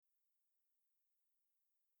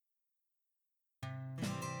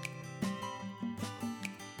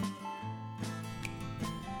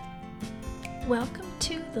Welcome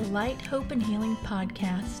to the Light, Hope, and Healing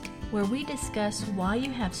podcast, where we discuss why you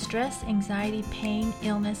have stress, anxiety, pain,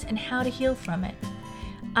 illness, and how to heal from it.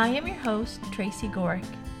 I am your host, Tracy Gorick.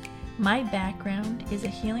 My background is a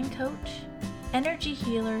healing coach, energy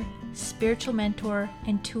healer, spiritual mentor,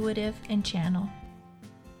 intuitive, and channel.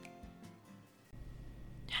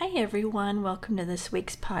 Hi everyone, welcome to this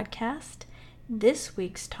week's podcast. This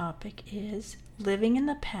week's topic is living in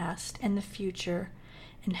the past and the future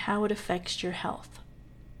and how it affects your health.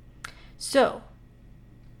 So,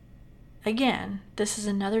 again, this is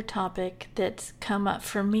another topic that's come up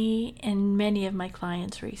for me and many of my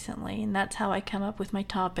clients recently, and that's how I come up with my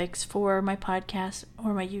topics for my podcast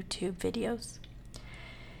or my YouTube videos.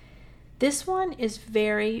 This one is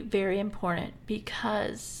very, very important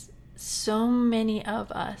because so many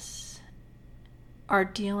of us are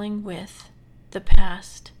dealing with the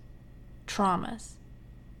past traumas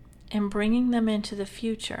and bringing them into the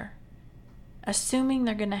future, assuming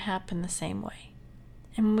they're going to happen the same way.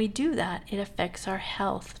 And when we do that, it affects our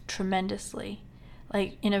health tremendously,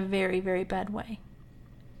 like in a very, very bad way.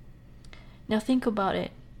 Now think about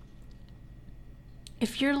it.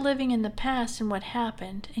 If you're living in the past and what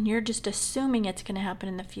happened, and you're just assuming it's going to happen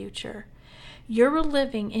in the future, you're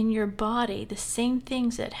reliving in your body the same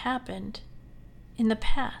things that happened in the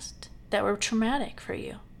past that were traumatic for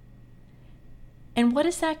you. And what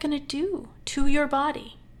is that going to do to your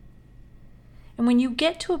body? And when you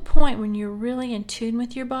get to a point when you're really in tune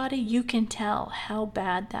with your body, you can tell how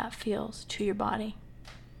bad that feels to your body.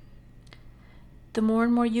 The more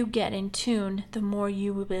and more you get in tune, the more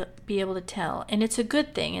you will be able to tell. And it's a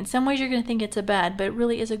good thing. In some ways you're going to think it's a bad, but it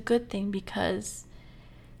really is a good thing because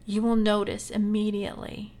you will notice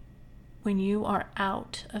immediately when you are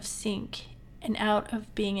out of sync and out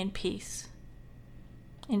of being in peace,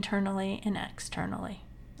 internally and externally.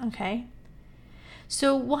 Okay?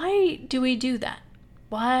 So why do we do that?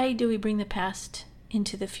 Why do we bring the past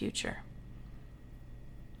into the future?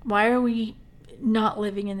 Why are we not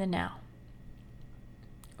living in the now?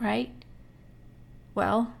 Right?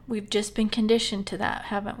 Well, we've just been conditioned to that,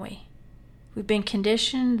 haven't we? We've been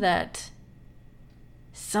conditioned that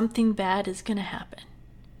something bad is going to happen.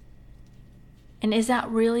 And is that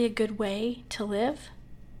really a good way to live?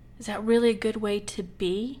 Is that really a good way to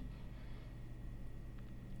be?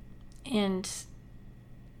 And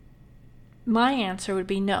my answer would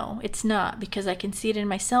be no, it's not, because I can see it in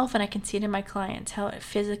myself and I can see it in my clients, how it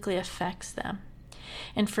physically affects them.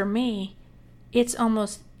 And for me, it's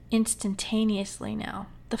almost instantaneously now.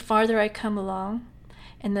 The farther I come along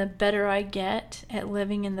and the better I get at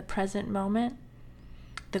living in the present moment,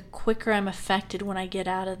 the quicker I'm affected when I get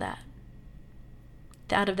out of that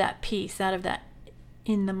peace, out of that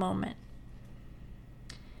in the moment.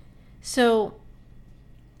 So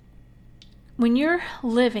when you're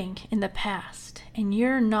living in the past and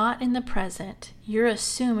you're not in the present, you're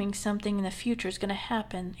assuming something in the future is going to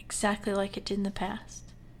happen exactly like it did in the past.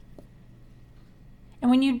 And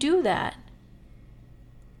when you do that,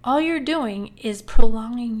 all you're doing is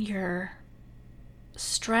prolonging your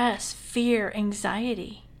stress, fear,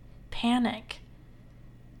 anxiety, panic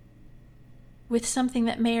with something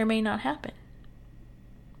that may or may not happen.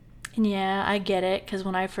 And yeah, I get it, because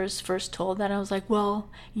when I first told that, I was like, well,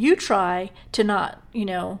 you try to not,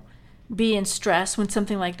 be in stress when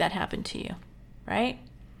something like that happened to you, right?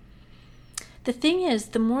 The thing is,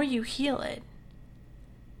 the more you heal it,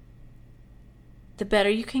 the better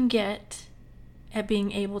you can get at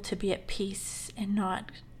being able to be at peace and not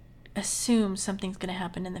assume something's going to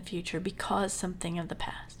happen in the future because something of the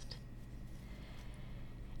past.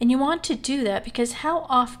 And you want to do that because how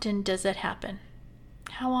often does that happen?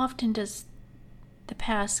 How often does the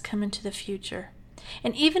past come into the future?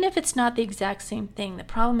 And even if it's not the exact same thing, the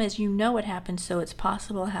problem is it happened, so it's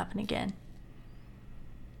possible to happen again.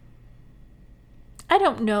 I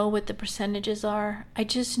don't know what the percentages are. I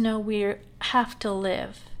just know we have to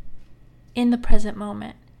live in the present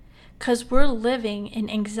moment because we're living in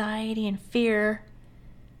anxiety and fear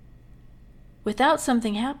without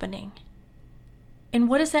something happening. And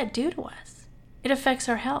what does that do to us? It affects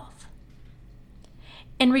our health.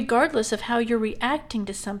 And regardless of how you're reacting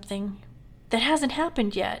to something that hasn't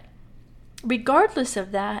happened yet, regardless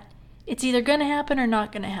of that, it's either going to happen or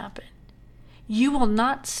not going to happen. You will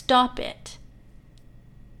not stop it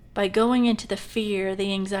by going into the fear,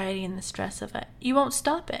 the anxiety, and the stress of it. You won't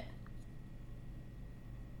stop it.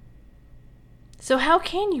 So how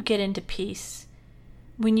can you get into peace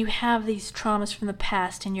when you have these traumas from the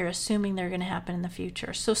past and you're assuming they're going to happen in the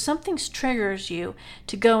future? So something triggers you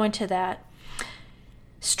to go into that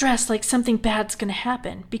stress, like something bad's going to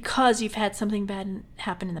happen because you've had something bad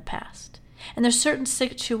happen in the past. And there's certain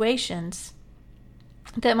situations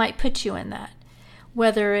that might put you in that.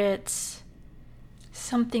 Whether it's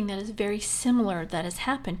something that is very similar that has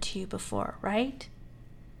happened to you before, right?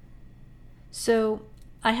 So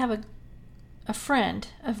I have a friend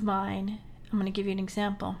of mine, I'm going to give you an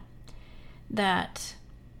example, that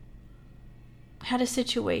had a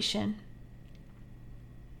situation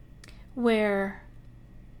where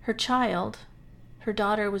her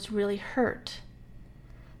daughter was really hurt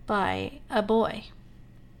by a boy.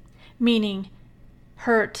 Meaning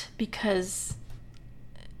hurt because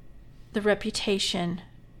the reputation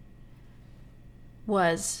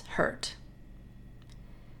was hurt.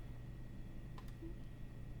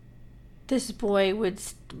 This boy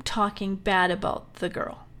was talking bad about the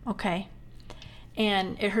girl, okay?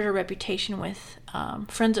 And it hurt her reputation with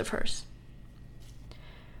friends of hers.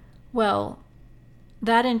 Well,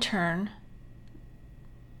 that in turn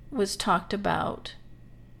was talked about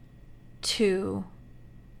to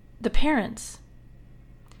the parents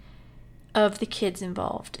of the kids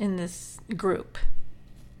involved in this group.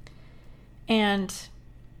 And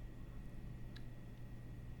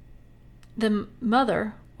the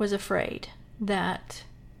mother was afraid that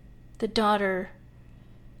the daughter's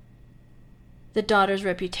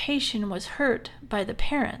reputation was hurt by the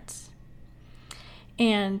parents.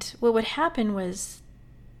 And what would happen was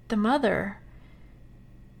the mother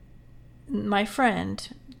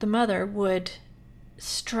would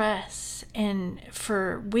stress and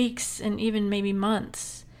for weeks and even maybe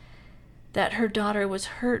months that her daughter was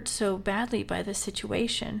hurt so badly by this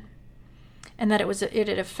situation, and that it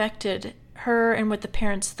had affected her and what the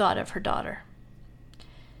parents thought of her daughter.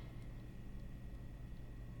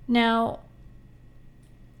 Now,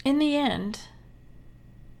 in the end,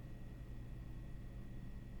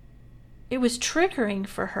 it was triggering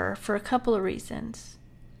for her for a couple of reasons.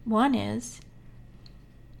 One is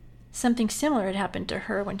something similar had happened to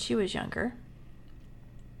her when she was younger.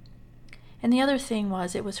 And the other thing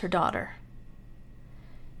was it was her daughter.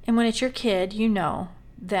 And when it's your kid, you know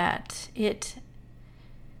that it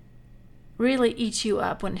really eats you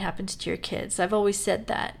up when it happens to your kids. I've always said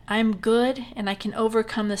that. I'm good and I can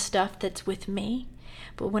overcome the stuff that's with me.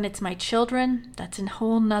 But when it's my children, that's a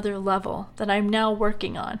whole nother level that I'm now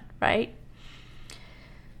working on, right?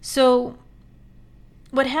 So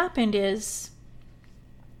what happened is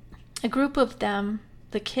a group of them,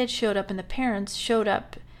 the kids showed up and the parents showed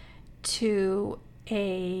up to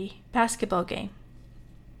a basketball game.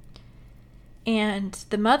 And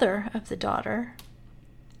the mother of the daughter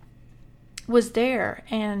was there,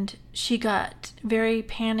 and she got very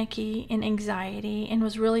panicky and anxiety and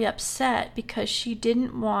was really upset because she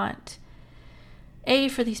didn't want, A,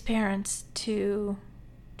 for these parents to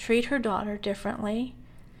treat her daughter differently,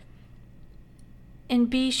 and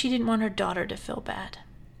B, she didn't want her daughter to feel bad.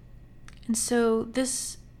 And so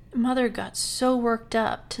this mother got so worked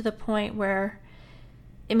up to the point where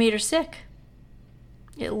it made her sick.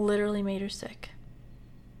 It literally made her sick.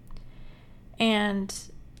 And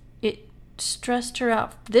it stressed her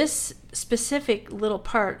out. This specific little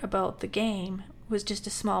part about the game was just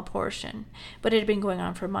a small portion, but it had been going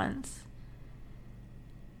on for months.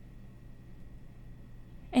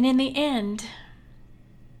 And in the end,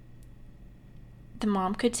 the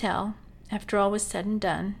mom could tell, after all was said and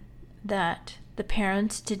done, that the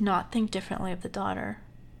parents did not think differently of the daughter.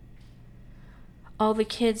 All the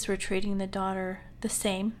kids were treating the daughter the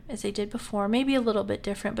same as they did before, maybe a little bit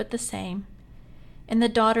different, but the same. And the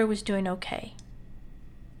daughter was doing okay.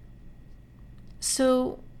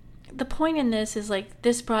 So the point in this is like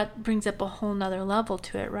this brings up a whole nother level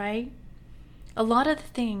to it, right? A lot of the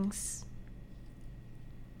things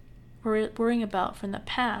we're worrying about from the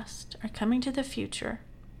past are coming to the future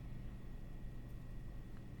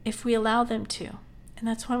if we allow them to. And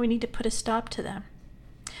that's why we need to put a stop to them.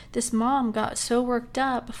 This mom got so worked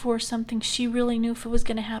up before something she really knew if it was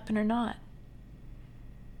going to happen or not.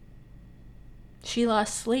 She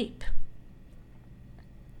lost sleep.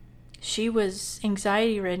 She was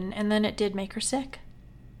anxiety-ridden, and then it did make her sick.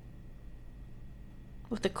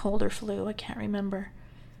 With the cold or flu, I can't remember.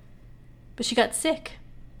 But she got sick.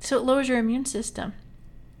 So it lowers your immune system.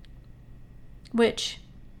 Which,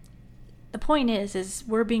 the point is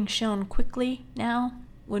we're being shown quickly now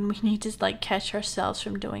when we need to catch ourselves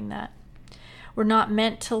from doing that. We're not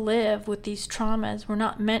meant to live with these traumas. We're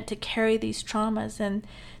not meant to carry these traumas, and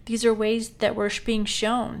these are ways that we're being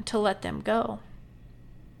shown to let them go.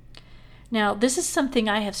 Now, this is something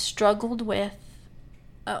I have struggled with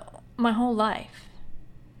my whole life.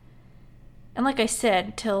 And like I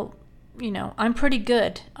said, I'm pretty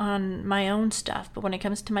good on my own stuff, but when it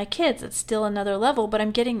comes to my kids, it's still another level, but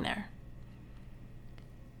I'm getting there.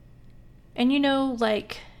 And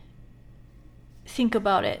think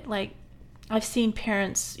about it. Like, I've seen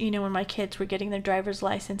parents, when my kids were getting their driver's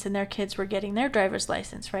license and their kids were getting their driver's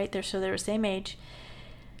license, right? So they were the same age.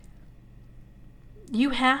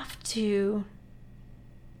 You have to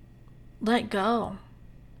let go.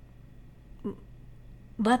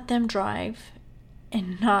 Let them drive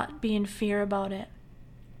and not be in fear about it.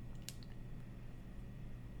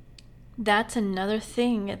 That's another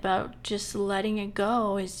thing about just letting it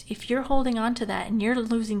go, is if you're holding on to that and you're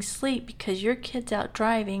losing sleep because your kid's out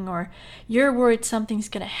driving, or you're worried something's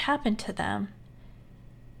going to happen to them,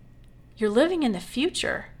 you're living in the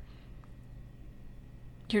future.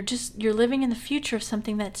 You're living in the future of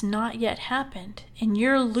something that's not yet happened, and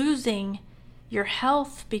you're losing your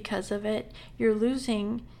health because of it. You're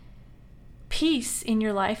losing peace in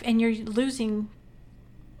your life, and you're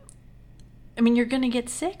going to get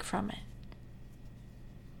sick from it.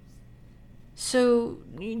 So,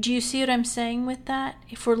 do you see what I'm saying with that?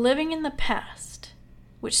 If we're living in the past,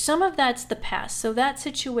 which some of that's the past, so that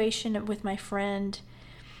situation with my friend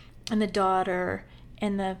and the daughter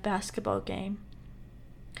and the basketball game,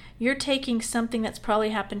 you're taking something that's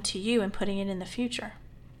probably happened to you and putting it in the future,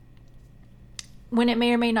 when it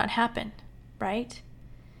may or may not happen, right?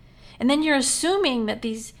 And then you're assuming that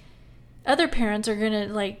these other parents are going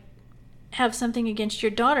to have something against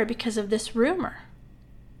your daughter because of this rumor,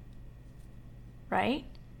 right?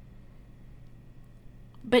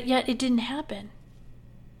 But yet it didn't happen.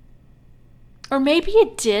 Or maybe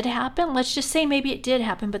it did happen. Let's just say maybe it did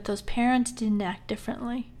happen, but those parents didn't act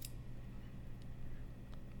differently.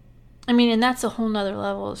 And that's a whole nother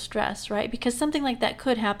level of stress, right? Because something like that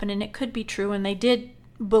could happen, and it could be true, and they did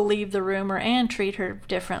believe the rumor and treat her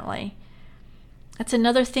differently. That's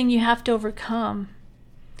another thing you have to overcome.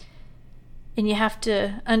 And you have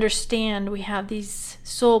to understand we have these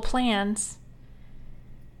soul plans,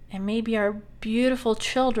 and maybe our beautiful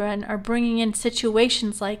children are bringing in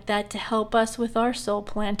situations like that to help us with our soul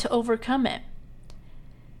plan to overcome it.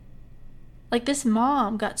 Like this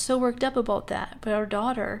mom got so worked up about that, but our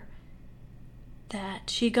daughter, that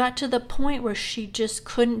she got to the point where she just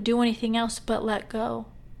couldn't do anything else but let go.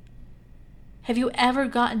 Have you ever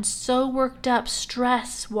gotten so worked up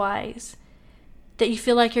stress-wise that you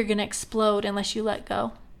feel like you're going to explode unless you let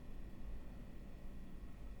go?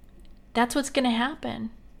 That's what's going to happen,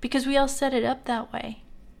 because we all set it up that way.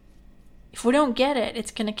 If we don't get it,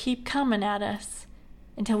 it's going to keep coming at us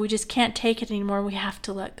until we just can't take it anymore. We have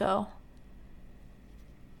to let go.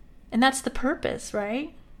 And that's the purpose,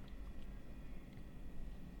 right?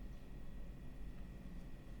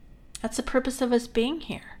 That's the purpose of us being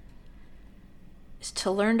here, is to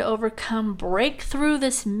learn to overcome, break through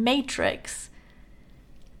this matrix,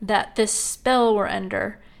 that this spell we're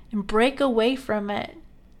under, and break away from it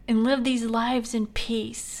and live these lives in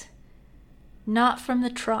peace, not from the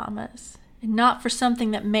traumas and not for something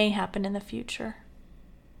that may happen in the future.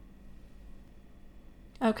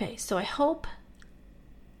 Okay, so I hope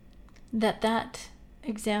that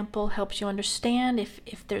example helps you understand.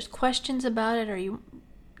 If there's questions about it, or you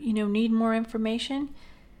need more information,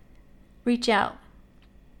 reach out.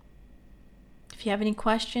 If you have any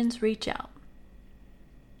questions, reach out.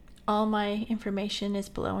 All my information is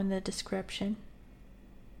below in the description.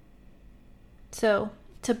 So,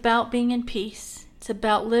 it's about being in peace. It's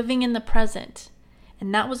about living in the present.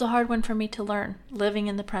 And that was a hard one for me to learn, living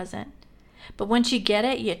in the present. But once you get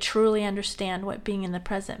it, you truly understand what being in the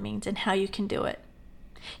present means and how you can do it.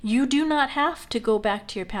 You do not have to go back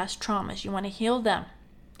to your past traumas. You want to heal them.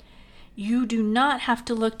 You do not have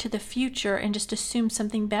to look to the future and just assume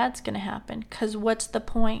something bad's going to happen, because what's the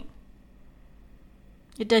point?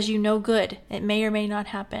 It does you no good. It may or may not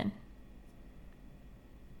happen.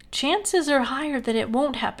 Chances are higher that it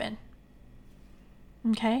won't happen.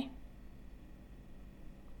 Okay?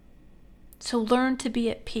 So learn to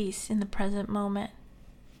be at peace in the present moment.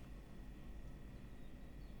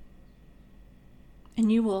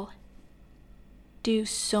 And you will do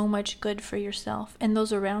so much good for yourself and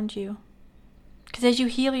those around you. Because as you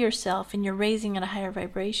heal yourself and you're raising at a higher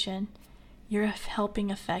vibration, you're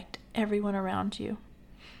helping affect everyone around you.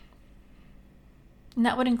 And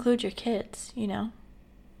that would include your kids,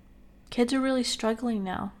 Kids are really struggling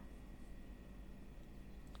now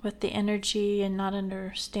with the energy and not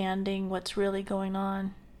understanding what's really going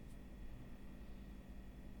on.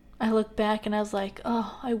 I look back and I was like,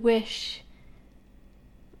 oh, I wish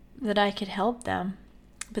that I could help them.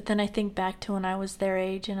 But then I think back to when I was their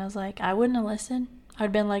age and I was like, I wouldn't have listened.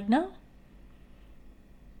 I'd been like, no.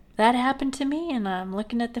 That happened to me and I'm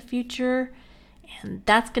looking at the future and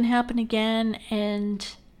that's going to happen again, and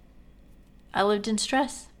I lived in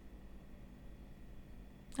stress.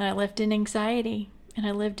 And I lived in anxiety, and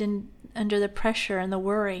I lived in under the pressure and the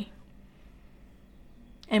worry.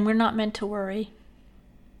 And we're not meant to worry.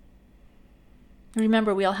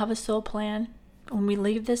 Remember, we all have a soul plan. When we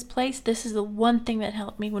leave this place, this is the one thing that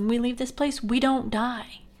helped me. When we leave this place, we don't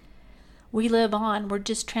die. We live on. We're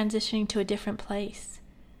just transitioning to a different place.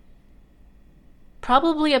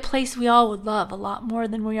 Probably a place we all would love a lot more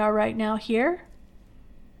than we are right now here.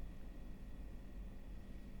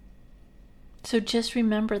 So just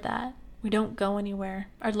remember that. We don't go anywhere.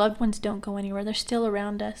 Our loved ones don't go anywhere. They're still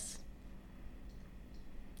around us.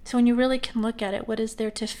 So when you really can look at it, what is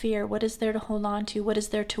there to fear? What is there to hold on to? What is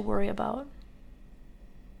there to worry about?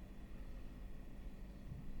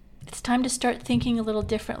 It's time to start thinking a little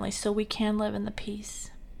differently so we can live in the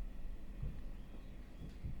peace.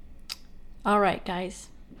 All right, guys.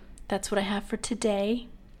 That's what I have for today.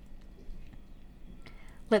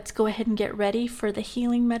 Let's go ahead and get ready for the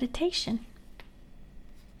healing meditation.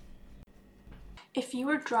 If you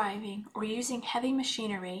are driving or using heavy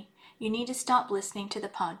machinery, you need to stop listening to the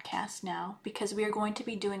podcast now because we are going to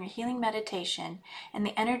be doing a healing meditation and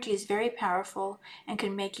the energy is very powerful and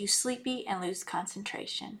can make you sleepy and lose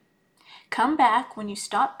concentration. Come back when you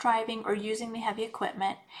stop driving or using the heavy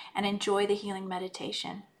equipment and enjoy the healing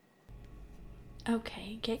meditation.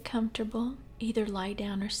 Okay, get comfortable. Either lie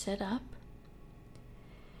down or sit up.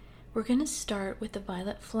 We're going to start with the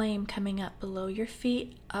violet flame coming up below your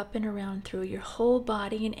feet, up and around through your whole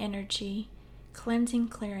body and energy, cleansing,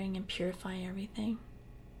 clearing, and purifying everything.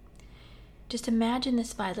 Just imagine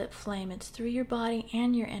this violet flame. It's through your body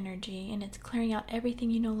and your energy, and it's clearing out everything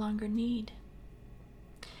you no longer need.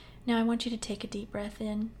 Now I want you to take a deep breath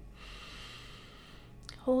in,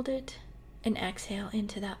 hold it, and exhale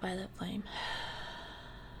into that violet flame.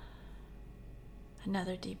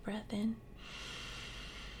 Another deep breath in.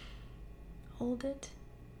 Hold it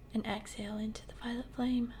and exhale into the violet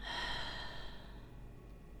flame.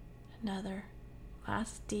 Another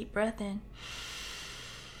last deep breath in.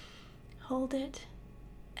 Hold it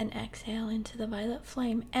and exhale into the violet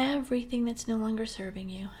flame. Everything that's no longer serving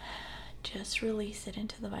you, just release it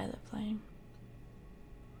into the violet flame.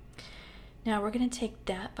 Now we're going to take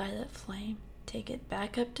that violet flame, take it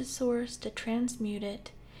back up to source to transmute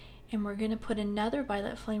it, and we're going to put another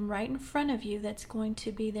violet flame right in front of you that's going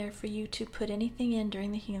to be there for you to put anything in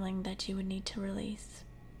during the healing that you would need to release.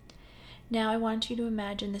 Now I want you to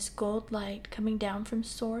imagine this gold light coming down from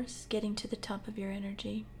source, getting to the top of your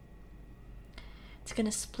energy. It's going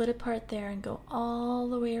to split apart there and go all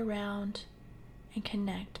the way around and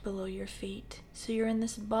connect below your feet. So you're in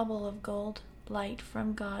this bubble of gold light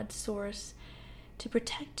from God's source to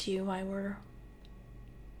protect you while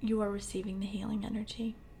you are receiving the healing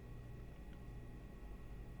energy.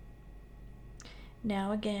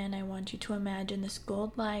 Now again, I want you to imagine this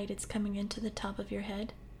gold light. It's coming into the top of your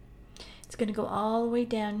head. It's going to go all the way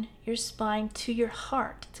down your spine to your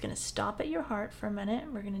heart. It's going to stop at your heart for a minute.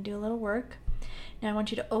 We're going to do a little work. Now I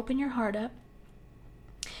want you to open your heart up,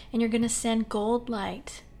 and you're going to send gold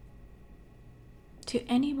light to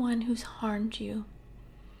anyone who's harmed you.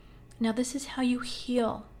 Now this is how you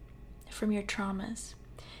heal from your traumas.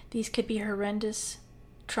 These could be horrendous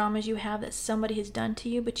traumas you have that somebody has done to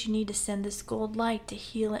you, but you need to send this gold light to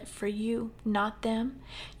heal it for you, not them.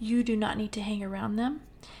 You do not need to hang around them.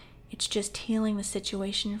 It's just healing the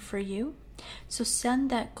situation for you. So send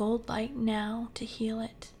that gold light now to heal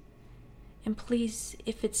it. And please,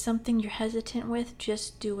 if it's something you're hesitant with,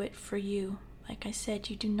 just do it for you. Like I said,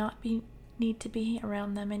 you do not need to be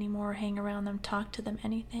around them anymore, or hang around them, talk to them,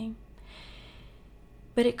 anything.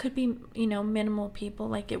 But it could be, minimal people,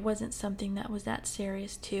 like it wasn't something that was that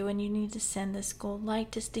serious too, and you need to send this gold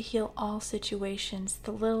light just to heal all situations,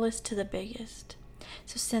 the littlest to the biggest.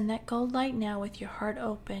 So send that gold light now with your heart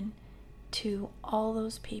open to all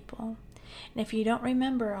those people. And if you don't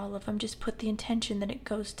remember all of them, just put the intention that it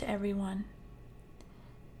goes to everyone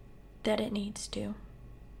that it needs to.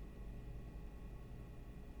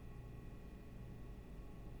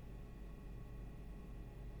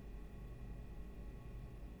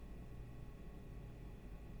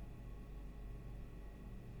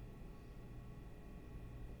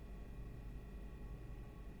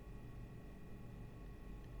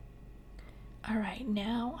 All right,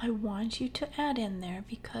 now I want you to add in there,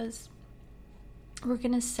 because we're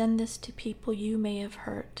going to send this to people you may have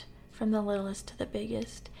hurt, from the littlest to the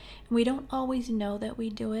biggest. And we don't always know that we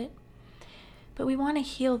do it, but we want to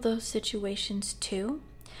heal those situations too.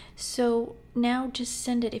 So now just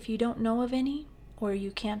send it. If you don't know of any, or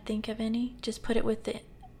you can't think of any, just put it with the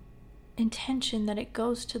intention that it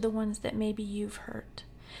goes to the ones that maybe you've hurt.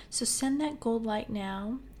 So send that gold light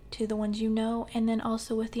now to the ones you know, and then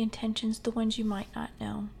also with the intentions, the ones you might not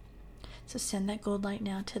know. So send that gold light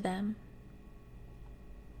now to them.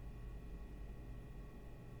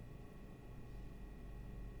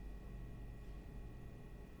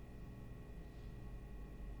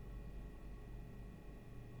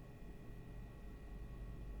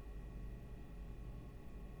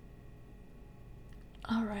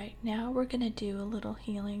 All right, now we're going to do a little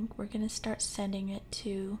healing. We're going to start sending it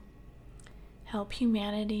to help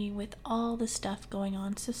humanity with all the stuff going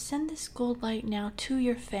on. So send this gold light now to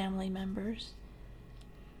your family members.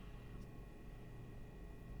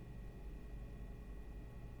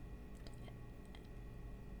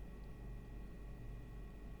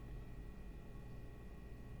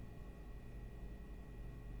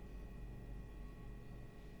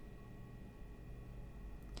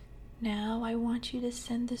 Now I want you to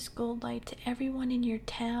send this gold light to everyone in your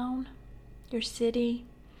town, your city.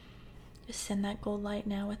 Just send that gold light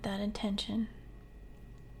now with that intention.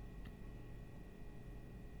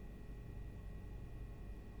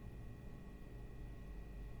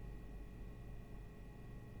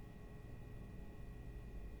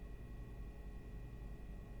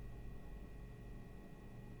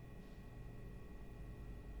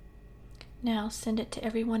 Now send it to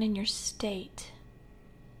everyone in your state.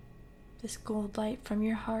 This gold light from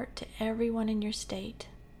your heart to everyone in your state,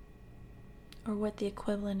 or what the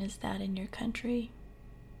equivalent is that in your country.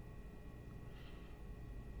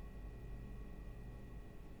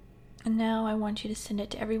 And now I want you to send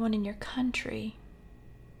it to everyone in your country.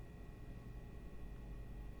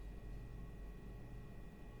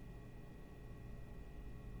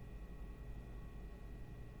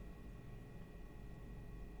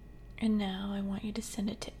 And now I want you to send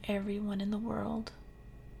it to everyone in the world.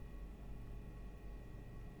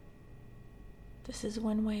 This is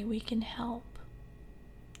one way we can help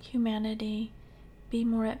humanity be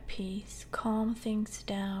more at peace, calm things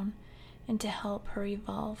down, and to help her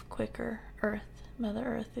evolve quicker. Mother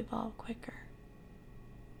Earth evolve quicker.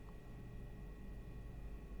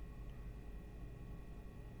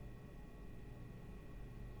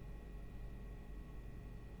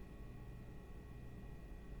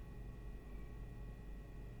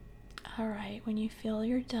 All right, when you feel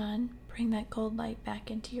you're done, bring that gold light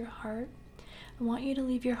back into your heart. I want you to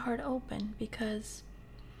leave your heart open, because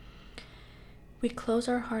we close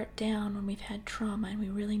our heart down when we've had trauma, and we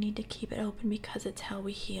really need to keep it open because it's how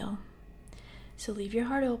we heal. So leave your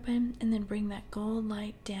heart open and then bring that gold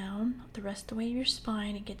light down the rest of the way of your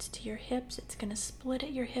spine. It gets to your hips. It's going to split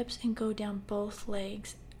at your hips and go down both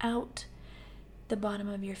legs, out the bottom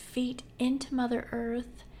of your feet into Mother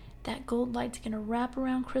Earth. That gold light's going to wrap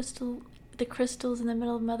around the crystals in the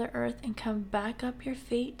middle of Mother Earth and come back up your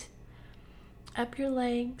feet, up your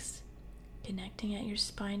legs, connecting at your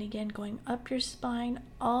spine again, going up your spine,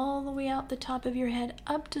 all the way out the top of your head,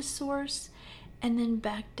 up to Source, and then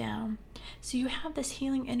back down. So you have this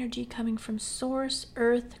healing energy coming from Source,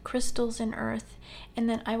 Earth, crystals in Earth, and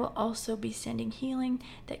then I will also be sending healing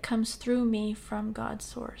that comes through me from God's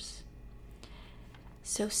Source.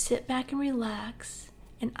 So sit back and relax,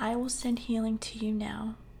 and I will send healing to you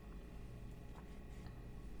now.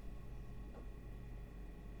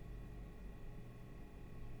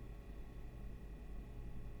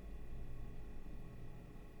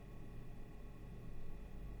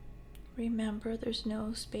 Remember, there's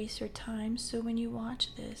no space or time, so when you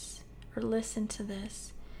watch this or listen to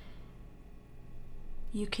this,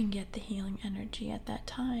 you can get the healing energy at that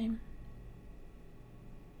time.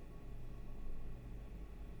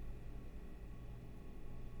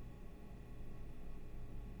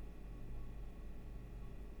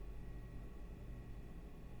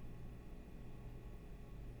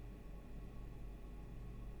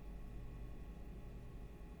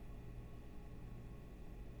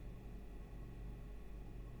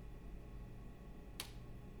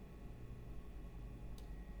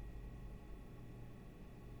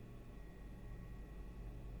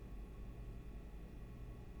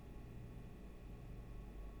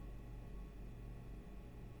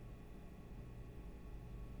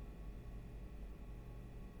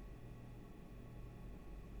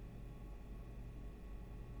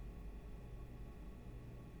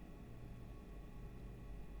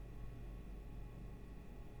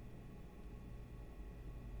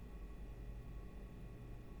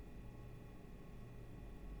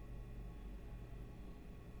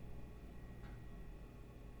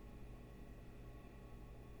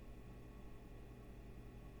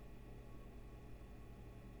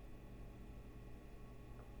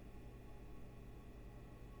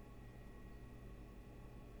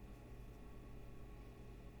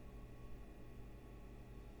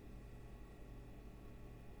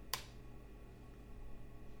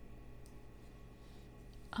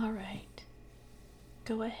 All right.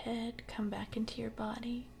 go ahead, come back into your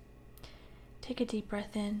body. Take a deep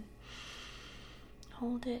breath in.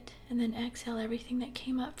 Hold it, and then exhale everything that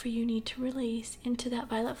came up for you need to release into that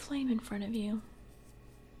violet flame in front of you.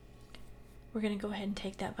 We're going to go ahead and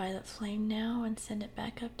take that violet flame now and send it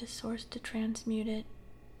back up to Source to transmute it.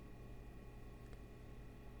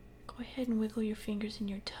 Go ahead and wiggle your fingers and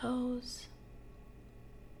your toes.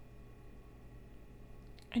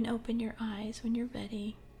 And open your eyes when you're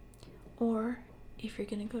ready. Or if you're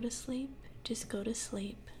going to go to sleep, just go to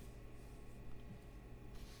sleep.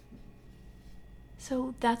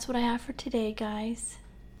 So that's what I have for today, guys.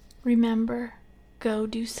 Remember, go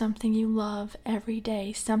do something you love every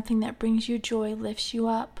day. Something that brings you joy, lifts you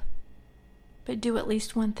up. But do at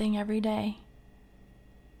least one thing every day.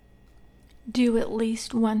 Do at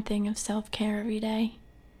least one thing of self-care every day.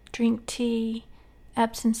 Drink tea,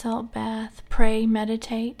 Epsom salt bath, pray,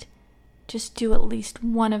 meditate. Just do at least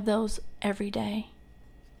one of those every day.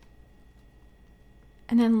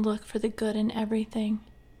 And then look for the good in everything.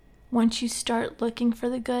 Once you start looking for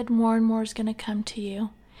the good, more and more is going to come to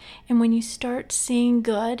you. And when you start seeing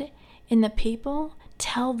good in the people,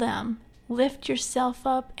 tell them. Lift yourself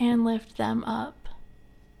up and lift them up.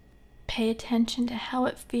 Pay attention to how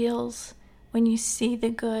it feels when you see the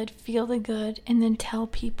good, feel the good, and then tell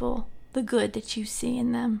people the good that you see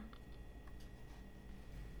in them.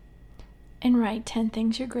 And write 10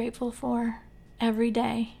 things you're grateful for every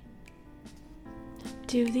day.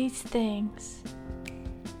 Do these things,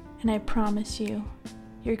 and I promise you,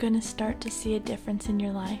 you're going to start to see a difference in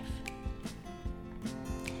your life.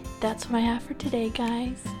 That's what I have for today,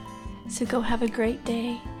 guys. So go have a great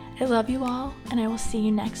day. I love you all, and I will see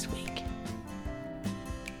you next week.